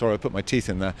 Sorry, I put my teeth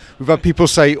in there. We've had people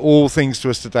say all things to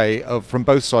us today from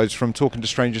both sides, from talking to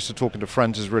strangers to talking to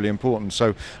friends is really important.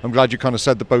 So I'm glad you kind of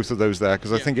said the both of those there,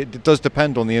 because I think it does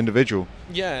depend on the individual.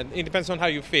 Yeah, it depends on how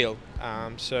you feel.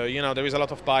 So, you know, there is a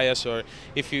lot of bias, or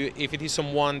if it is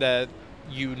someone that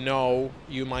you know,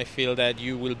 you might feel that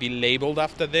you will be labeled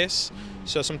after this.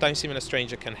 So sometimes even a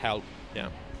stranger can help. Yeah.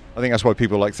 I think that's why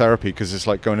people like therapy, because it's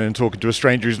like going in and talking to a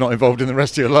stranger who's not involved in the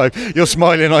rest of your life. You're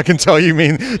smiling, I can tell you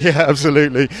mean. Yeah,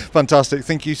 absolutely. Fantastic.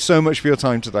 Thank you so much for your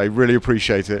time today. Really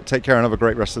appreciate it. Take care and have a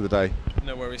great rest of the day.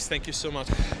 No worries. Thank you so much.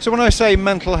 So when I say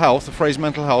mental health, the phrase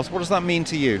mental health, what does that mean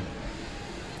to you?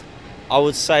 I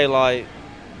would say like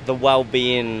the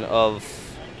well-being of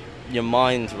your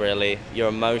mind, really, your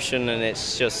emotion, and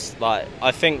it's just like,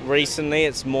 I think recently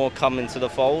it's more come into the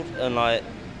fold, and like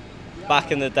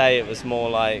back in the day it was more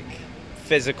like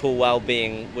physical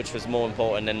well-being which was more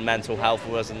important, and mental health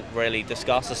wasn't really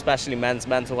discussed, especially men's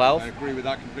mental health. I agree with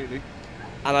that completely.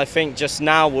 And I think just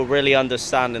now we're really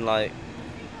understanding like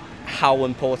how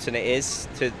important it is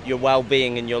to your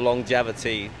well-being and your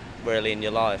longevity really in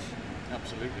your life.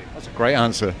 Absolutely. That's a great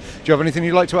answer. Do you have anything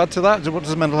you'd like to add to that? What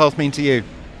does mental health mean to you?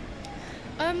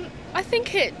 I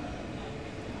think it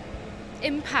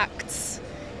impacts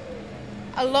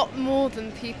a lot more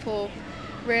than people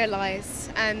realise,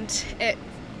 and it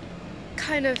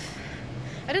kind of,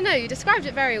 I don't know, you described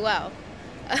it very well.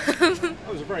 That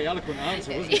was a very eloquent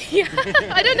answer, wasn't it? Yeah,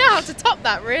 I don't know how to top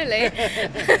that, really.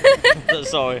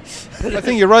 Sorry. I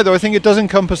think you're right, though. I think it does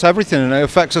encompass everything, and it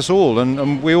affects us all,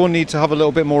 and we all need to have a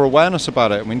little bit more awareness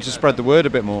about it. We need to spread the word a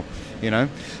bit more, you know.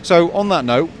 So on that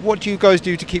note, what do you guys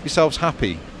do to keep yourselves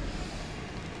happy?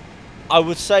 I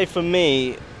would say for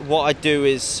me, what I do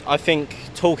is, I think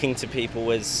talking to people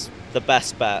is the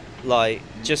best bet. Like,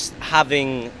 just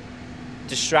having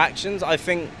distractions. I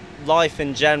think life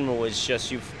in general is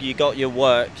just, you got your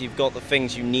work, you've got the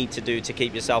things you need to do to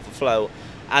keep yourself afloat,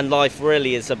 and life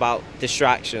really is about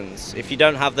distractions. If you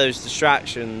don't have those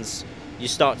distractions, you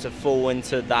start to fall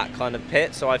into that kind of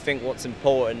pit. So I think what's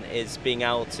important is being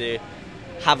able to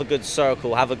have a good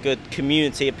circle, have a good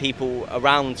community of people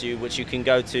around you which you can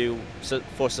go to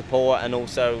for support, and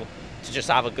also to just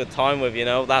have a good time with, you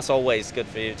know. That's always good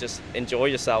for you. Just enjoy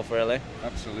yourself, really.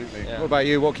 Absolutely. Yeah. What about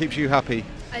you? What keeps you happy?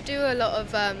 I do a lot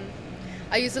of,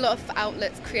 I use a lot of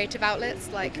outlets, creative outlets,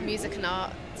 like music and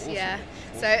art. Awesome. Yeah.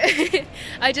 So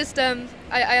I just,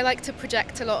 I like to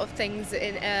project a lot of things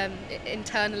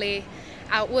internally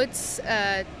outwards,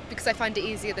 because I find it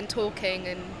easier than talking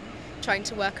and trying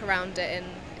to work around it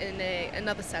in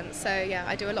another sense. So yeah,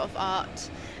 I do a lot of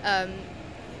art,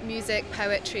 music,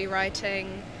 poetry,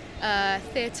 writing,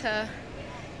 theatre,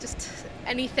 just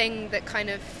anything that kind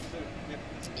of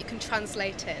you can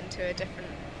translate it into a different.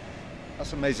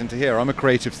 That's amazing to hear. I'm a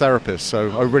creative therapist, so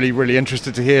I'm really, really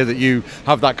interested to hear that you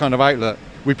have that kind of outlet.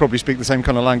 We probably speak the same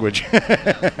kind of language.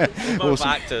 We're both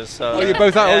actors. So. Oh, you're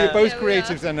both yeah.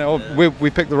 creatives then. Oh,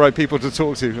 we picked the right people to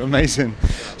talk to. Amazing.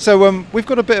 So we've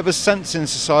got a bit of a sense in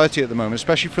society at the moment,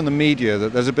 especially from the media,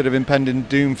 that there's a bit of impending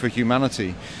doom for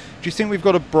humanity. Do you think we've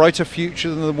got a brighter future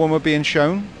than the one we're being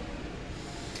shown?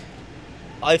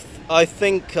 I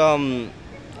think a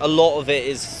lot of it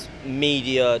is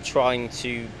media trying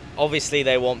to. Obviously,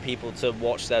 they want people to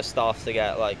watch their stuff to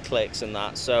get like clicks and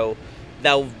that. So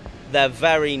they're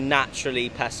very naturally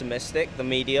pessimistic, the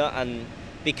media, and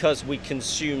because we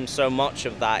consume so much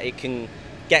of that, it can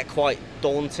get quite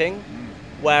daunting,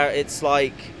 where it's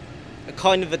like a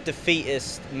kind of a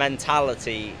defeatist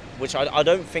mentality, which I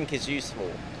don't think is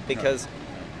useful, because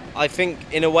I think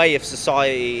in a way, if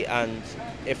society and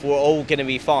if we're all going to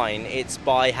be fine, it's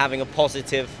by having a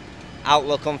positive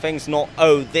outlook on things, not,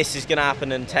 oh, this is going to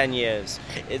happen in 10 years.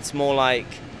 It's more like,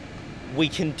 we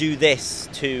can do this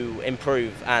to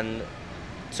improve and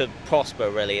to prosper,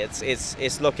 really.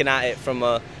 It's looking at it from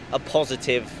a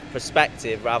positive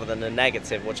perspective rather than a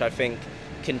negative, which I think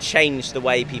can change the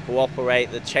way people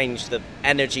operate, that change the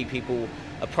energy people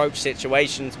approach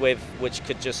situations with, which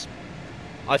could just,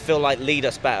 I feel like, lead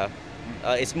us better.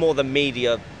 It's more the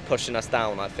media pushing us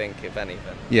down, I think, if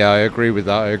anything. Yeah, I agree with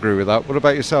that. What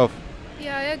about yourself?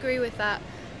 Yeah, I agree with that.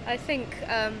 I think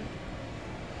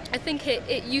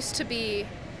it used to be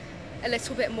a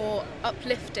little bit more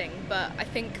uplifting, but I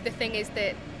think the thing is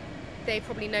that they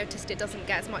probably noticed it doesn't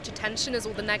get as much attention as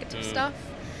all the negative stuff.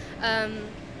 And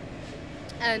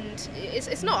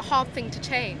it's not a hard thing to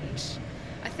change.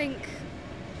 I don't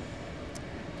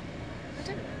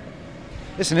know.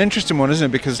 It's an interesting one, isn't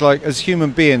it? Because, like, as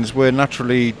human beings, we're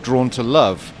naturally drawn to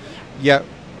love, yet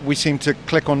we seem to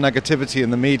click on negativity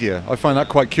in the media. I find that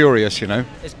quite curious, you know.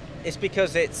 It's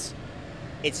because it's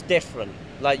different.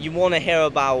 Like, you want to hear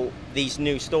about these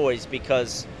new stories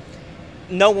because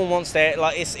no one wants to,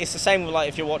 like, it's the same with, like,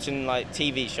 if you're watching, like,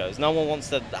 TV shows. No one wants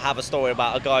to have a story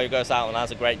about a guy who goes out and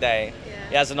has a great day. Yeah.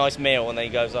 He has a nice meal and then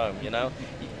he goes home, you know?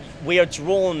 We are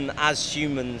drawn as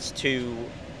humans to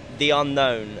the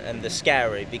unknown and the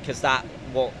scary because that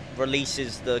what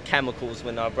releases the chemicals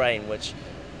within our brain which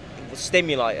will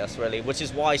stimulate us, really, which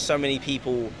is why so many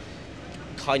people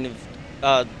kind of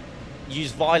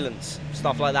use violence,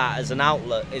 stuff like that, as an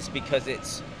outlet. Is because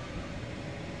it's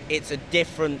a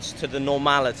difference to the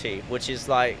normality, which is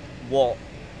like what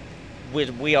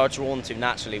we are drawn to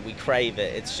naturally. We crave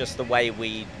it. It's just the way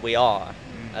we are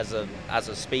as a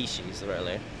species,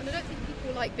 really. And I don't think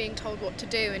people like being told what to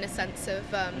do, in a sense of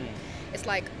it's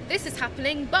like, this is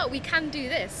happening, but we can do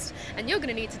this, and you're going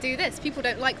to need to do this. People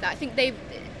don't like that. I think they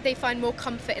find more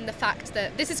comfort in the fact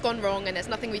that this has gone wrong and there's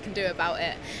nothing we can do about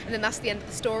it, and then that's the end of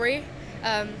the story.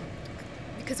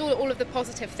 Because all of the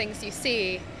positive things you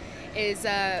see is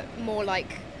more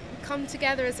like come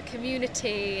together as a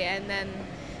community and then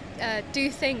do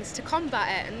things to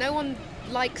combat it, and no one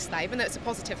likes that. Even though it's a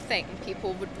positive thing,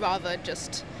 people would rather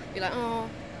just be like, oh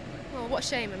what a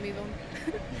shame, and move on.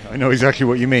 I know exactly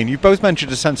what you mean. You both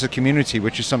mentioned a sense of community,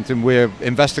 which is something we're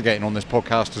investigating on this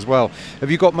podcast as well. Have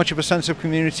you got much of a sense of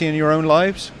community in your own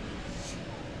lives?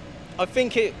 I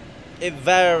think it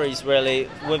varies, really.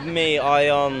 With me,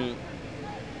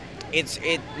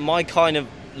 my kind of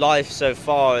life so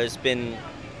far has been,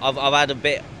 I've had a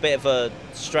bit of a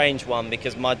strange one,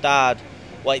 because my dad,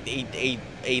 like,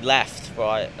 he left,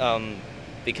 right,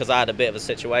 because I had a bit of a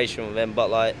situation with him,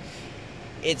 but like,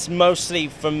 it's mostly,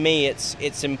 for me,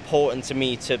 it's important to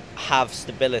me to have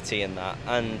stability in that,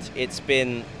 and it's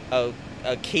been a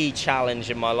key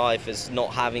challenge in my life, is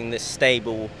not having this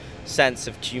stable sense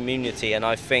of community. And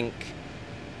I think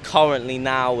currently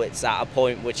now it's at a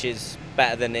point which is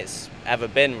better than it's ever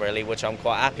been, really, which I'm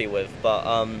quite happy with.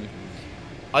 But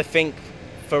I think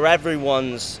for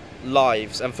everyone's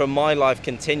lives, and for my life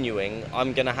continuing,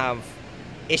 I'm going to have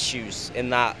issues in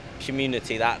that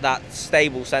community, that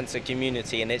stable sense of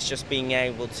community, and it's just being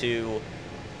able to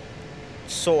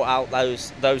sort out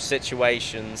those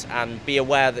situations and be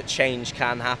aware that change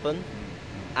can happen,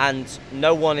 and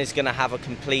no one is going to have a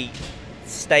complete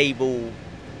stable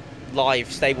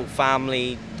life, stable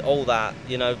family, all that,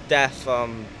 you know, death.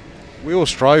 We all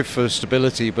strive for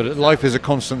stability, but life is a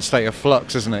constant state of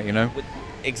flux, isn't it, you know?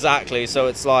 Exactly. So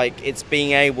it's like, it's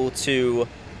being able to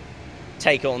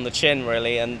take it on the chin,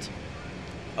 really. And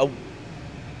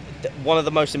one of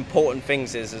the most important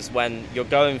things is when you're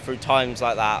going through times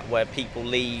like that, where people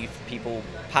leave, people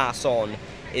pass on,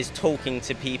 is talking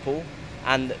to people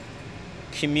and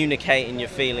communicating your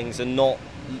feelings, and not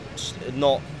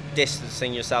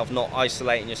distancing yourself, not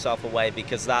isolating yourself away,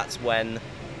 because that's when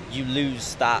you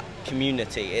lose that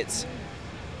community. It's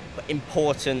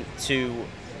important to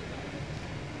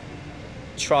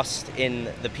trust in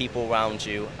the people around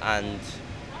you and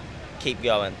keep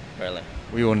going, really.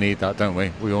 We all need that, don't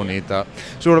we? We all need that.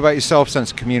 So what about yourself,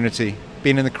 sense of community?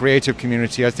 Being in the creative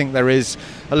community, I think there is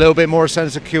a little bit more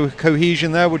sense of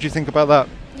cohesion there. What do you think about that?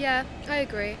 Yeah, I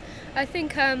agree. I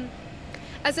think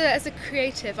as a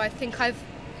creative, I think I've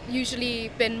usually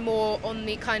been more on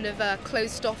the kind of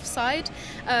closed off side.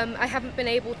 I haven't been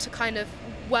able to kind of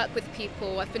work with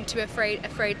people. I've been too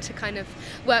afraid to kind of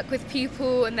work with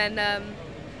people and then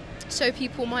show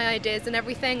people my ideas and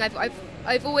everything.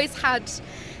 I've always had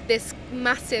this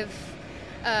massive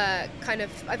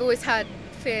I've always had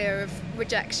fear of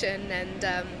rejection, and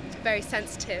very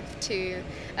sensitive to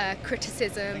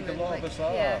criticism. I think a lot of us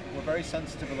are. Yeah. We're very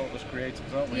sensitive, a lot of us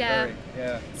creatives, aren't we? Yeah. Very,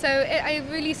 yeah. So I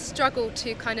really struggle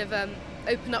to kind of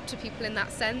open up to people in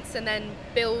that sense, and then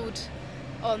build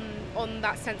on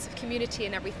that sense of community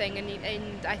and everything.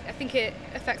 And I think it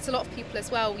affects a lot of people as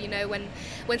well. You know,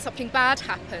 when something bad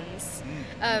happens.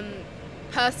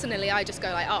 Personally, I just go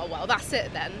like, oh well, that's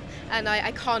it then, and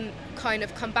I can't kind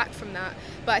of come back from that.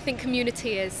 But I think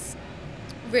community is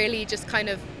really just kind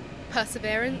of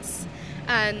perseverance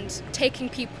and taking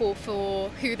people for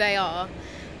who they are,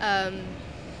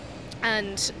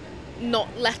 and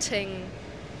not letting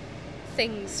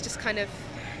things just kind of,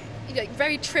 you know,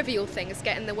 very trivial things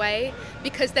get in the way,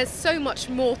 because there's so much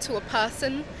more to a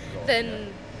person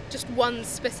than just one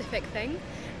specific thing.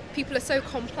 People are so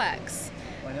complex.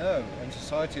 I know, and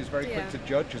society is very quick to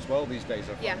judge as well these days,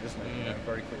 I find, isn't it? You know,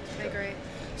 very quick to judge. I agree.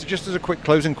 So just as a quick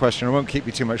closing question, I won't keep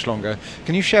you too much longer,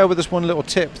 can you share with us one little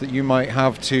tip that you might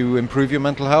have to improve your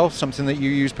mental health, something that you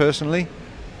use personally?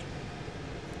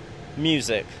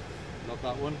 Music. Love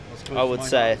that one. I would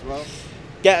say.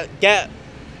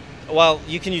 Well,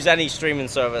 you can use any streaming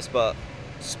service, but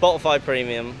Spotify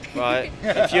Premium, right?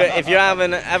 if you're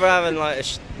ever having like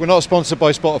we're not sponsored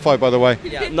by Spotify, by the way.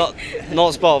 Yeah, not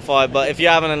Spotify, but if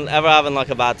you're ever having like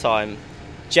a bad time,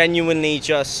 genuinely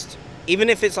just, even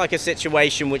if it's like a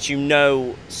situation which, you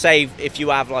know, say if you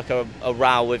have like a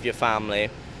row with your family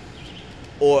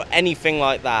or anything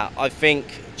like that, I think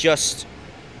just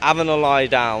having a lie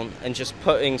down and just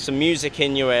putting some music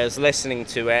in your ears, listening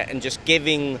to it, and just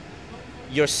giving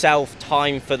yourself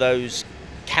time for those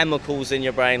chemicals in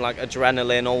your brain, like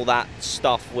adrenaline, all that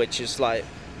stuff which is like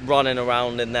running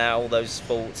around in there, all those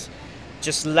thoughts,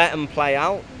 just let them play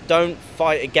out. Don't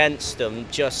fight against them.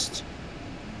 Just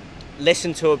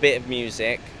listen to a bit of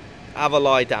music, have a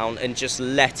lie down, and just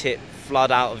let it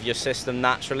flood out of your system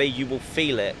naturally. You will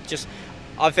feel it.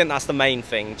 I think that's the main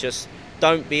thing. Just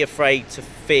don't be afraid to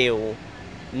feel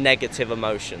negative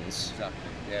emotions. Exactly.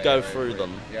 Go through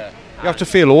them. Yeah. You have to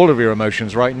feel all of your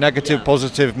emotions, right? Negative,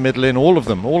 positive, middling, all of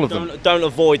them. Don't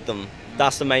avoid them.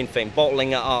 That's the main thing.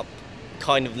 Bottling it up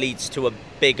kind of leads to a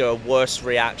bigger, worse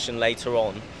reaction later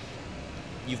on.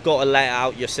 You've got to let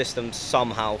out your system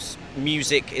somehow.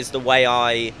 Music is the way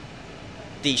I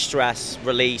de-stress,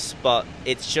 release, but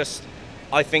it's just,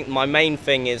 I think my main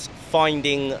thing is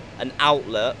finding an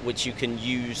outlet which you can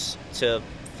use to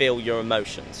feel your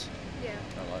emotions. Yeah.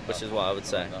 Which is what I would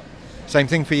say. Same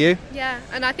thing for you? Yeah,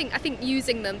 and I think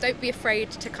using them, don't be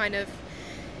afraid to kind of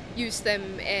use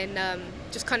them in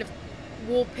just kind of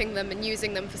warping them and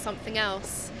using them for something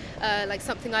else. Like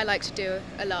something I like to do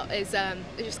a lot is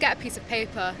just get a piece of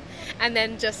paper and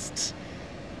then just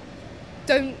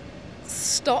don't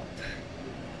stop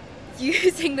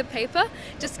using the paper.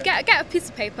 Just get a piece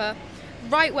of paper,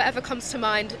 write whatever comes to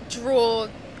mind, draw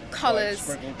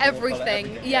colours,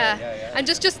 everything. Yeah. And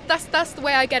just that's the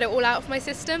way I get it all out of my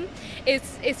system.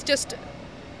 It's just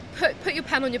put your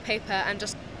pen on your paper and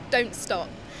just don't stop.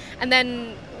 And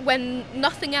then when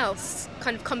nothing else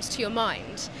kind of comes to your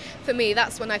mind, for me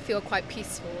that's when I feel quite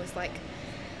peaceful. It's like,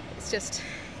 it's just,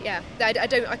 yeah,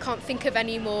 I can't think of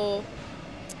any more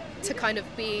to kind of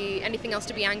be anything else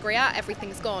to be angry at.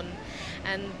 Everything's gone,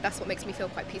 and that's what makes me feel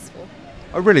quite peaceful.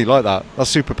 I really like that. That's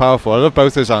super powerful. I love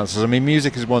both those answers. I mean,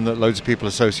 music is one that loads of people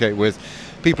associate with.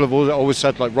 People have always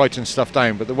said like writing stuff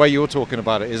down, but the way you're talking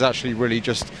about it is actually really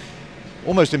just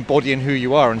almost embodying who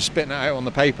you are and spitting it out on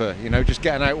the paper, you know, just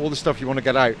getting out all the stuff you want to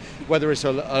get out, whether it's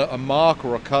a mark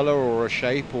or a colour or a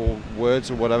shape or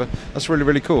words or whatever. That's really,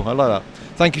 really cool. I like that.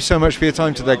 Thank you so much for your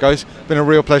time today, guys. Been a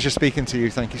real pleasure speaking to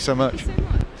you. Thank you so much. Thank you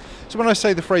so much. So when I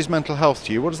say the phrase mental health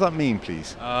to you, what does that mean,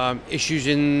 please? Issues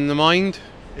in the mind.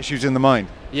 Issues in the mind?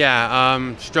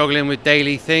 Yeah, struggling with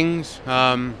daily things.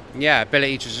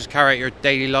 Ability to just carry out your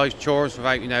daily life chores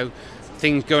without, you know,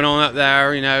 things going on up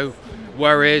there, you know,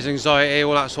 worries, anxiety,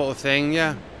 all that sort of thing,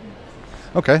 yeah.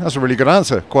 Okay, that's a really good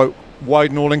answer. Quite wide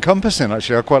and all-encompassing,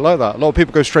 actually. I quite like that. A lot of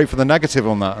people go straight for the negative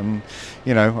on that, and,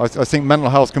 you know, I think mental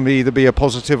health can either be a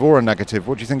positive or a negative.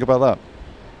 What do you think about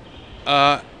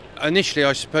that? Initially,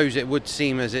 I suppose it would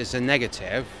seem as it's a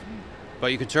negative,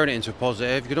 but you could turn it into a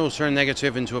positive. You could also turn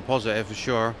negative into a positive, for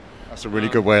sure. That's a really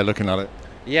good way of looking at it.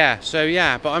 Yeah, so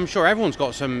yeah, but I'm sure everyone's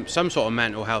got some sort of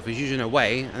mental health issues in a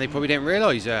way, and they probably didn't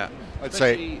realise it. I'd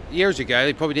say years ago,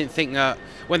 they probably didn't think that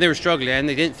when they were struggling,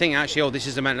 they didn't think actually, oh, this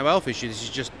is a mental health issue. This is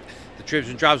just the dribs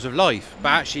and drabs of life. But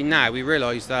actually now we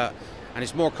realise that and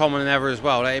it's more common than ever as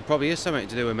well. Like, it probably is something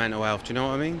to do with mental health. Do you know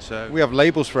what I mean? So We have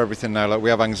labels for everything now, like we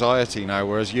have anxiety now,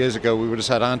 whereas years ago we would have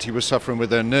said Auntie was suffering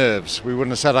with her nerves. We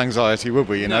wouldn't have said anxiety, would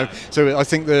we, you know? So I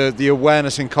think the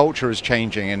awareness in culture is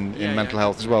changing in mental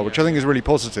health as well, which I think is really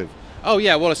positive. Oh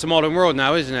yeah, well it's a modern world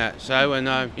now, isn't it? So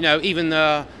and you know, even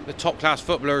the top class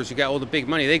footballers who get all the big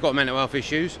money, they got mental health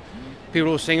issues.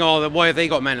 People will saying, "Oh, why have they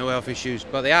got mental health issues?"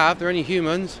 But they have. They're only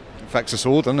humans. Affects us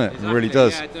all, doesn't it? Exactly. It really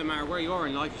does. Yeah, it doesn't matter where you are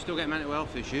in life, you still get mental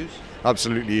health issues.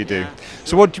 Absolutely, you do.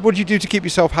 So what do you do to keep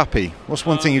yourself happy? What's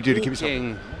one thing you do to keep yourself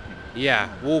Walking. Yeah,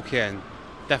 walking.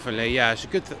 Definitely. Yeah, it's a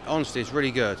good. Honestly, it's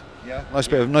really good. Yeah. Nice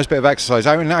bit of exercise.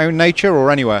 Out in nature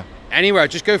or anywhere? Anywhere,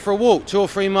 just go for a walk, 2 or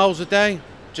 3 miles a day.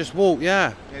 Just walk,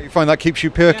 yeah. You find that keeps you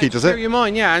perky, does Clear it? your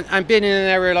mind, yeah. And being in an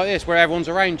area like this where everyone's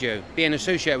around you, being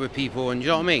associated with people, and you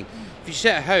know what I mean? If you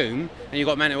sit at home and you've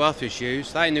got mental health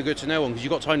issues, that ain't no good to no one because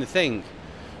you've got time to think.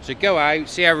 So go out,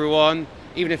 see everyone,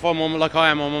 even if I'm on, like I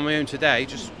am on my own today,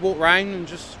 just walk around and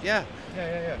just, yeah.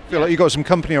 Feel like you've got some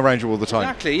company around you all the time.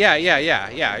 Exactly,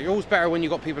 yeah. You're always better when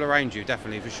you've got people around you,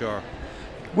 definitely, for sure.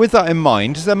 With that in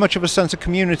mind, is there much of a sense of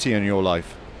community in your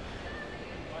life?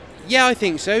 Yeah, I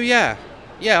think so, yeah.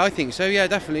 Yeah, I think so, yeah,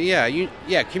 definitely,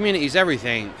 yeah. Community is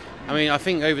everything. I mean, I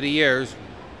think over the years,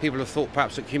 people have thought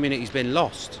perhaps that community's been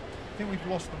lost. I think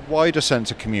we've lost the wider sense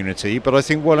of community, but I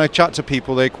think when I chat to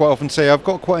people, they quite often say, I've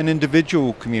got quite an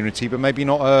individual community, but maybe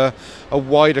not a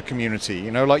wider community.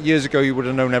 You know, like years ago, you would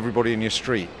have known everybody in your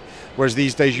street. Whereas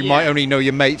these days, you might only know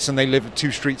your mates and they live 2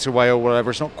 streets away or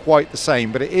whatever. It's not quite the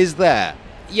same, but it is there.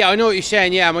 Yeah, I know what you're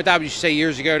saying, yeah. My dad used to say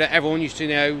years ago that everyone used to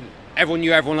know, everyone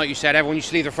knew everyone, like you said, everyone used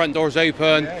to leave their front doors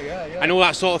open and all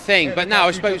that sort of thing. But now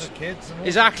I suppose,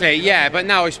 exactly, yeah. But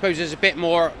now I suppose there's a bit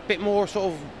more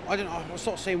sort of, I don't know, I'm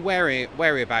not saying wary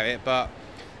about it, but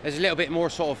there's a little bit more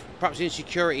sort of perhaps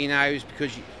insecurity now, is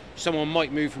because someone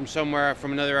might move from somewhere,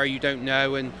 from another area you don't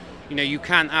know, and you know you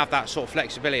can't have that sort of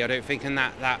flexibility, I don't think, and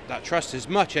that trust as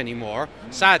much anymore,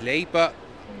 sadly. But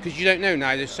because you don't know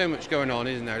now, there's so much going on,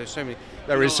 isn't there? There's so many.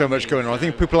 There is so much going on. I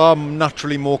think people are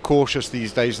naturally more cautious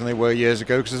these days than they were years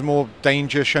ago because there's more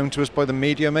danger shown to us by the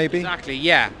media, maybe. Exactly,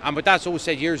 yeah. And but that's always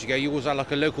said years ago. You always had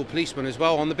like a local policeman as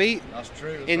well on the beat. That's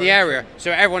true. In the area,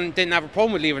 so everyone didn't have a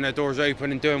problem with leaving their doors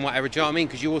open and doing whatever. Do you know what I mean?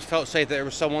 Because you always felt safe that there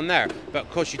was someone there. But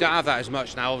of course, you don't have that as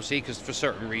much now, obviously, because for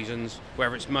certain reasons,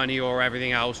 whether it's money or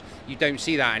everything else, you don't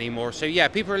see that anymore. So yeah,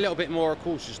 people are a little bit more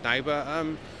cautious now. But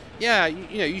yeah,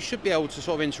 you know, you should be able to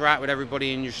sort of interact with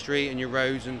everybody in your street and your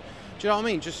roads, and do you know what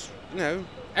I mean? Just, you know,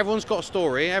 everyone's got a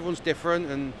story, everyone's different,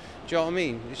 and do you know what I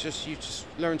mean? It's just, you just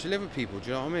learn to live with people, do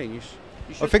you know what I mean?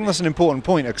 I think that's an important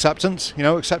point, acceptance, you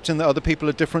know, accepting that other people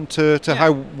are different to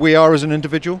how we are as an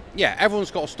individual. Yeah, everyone's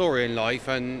got a story in life,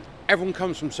 and everyone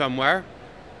comes from somewhere.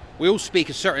 We all speak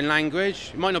a certain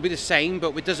language. It might not be the same,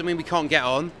 but it doesn't mean we can't get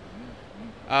on.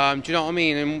 Do you know what I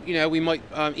mean? And, you know, we might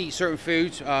eat certain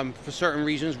foods for certain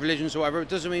reasons, religions or whatever. It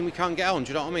doesn't mean we can't get on, do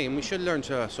you know what I mean? We should learn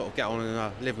to sort of get on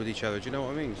and live with each other, do you know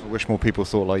what I mean? I wish more people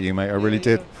thought like you, mate. I really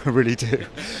did. I really do.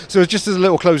 So just as a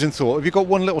little closing thought, have you got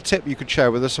one little tip you could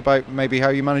share with us about maybe how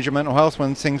you manage your mental health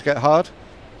when things get hard?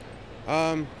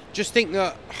 Just think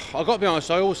that, I've got to be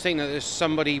honest, I always think that there's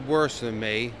somebody worse than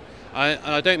me. And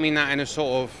I don't mean that in a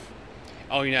sort of,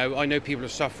 oh, you know, I know people are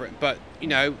suffering, but, you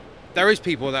know, there is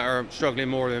people that are struggling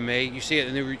more than me. You see it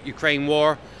in the Ukraine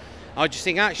war. I just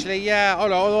think, actually, yeah,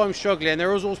 although I'm struggling,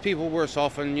 there is always people worse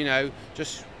off, and, you know,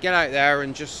 just get out there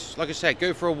and just, like I said,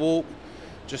 go for a walk,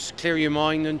 just clear your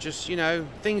mind, and just, you know,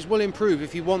 things will improve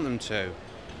if you want them to.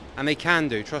 And they can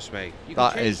do, trust me. You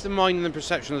can change the mind and the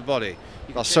perception of the body.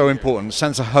 That's so important.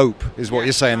 Sense of hope is what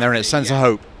you're saying there, isn't it? Sense of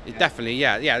hope. Definitely,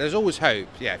 yeah, there's always hope.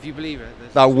 Yeah, if you believe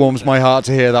it. That warms my heart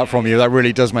to hear that from you. That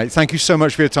really does, mate. Thank you so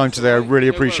much for your time today. I really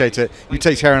appreciate it. You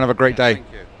take care and have a great day. Thank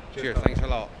you. Cheers, thanks a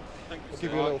lot. I'll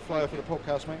give you a little flyer for the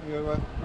podcast, mate.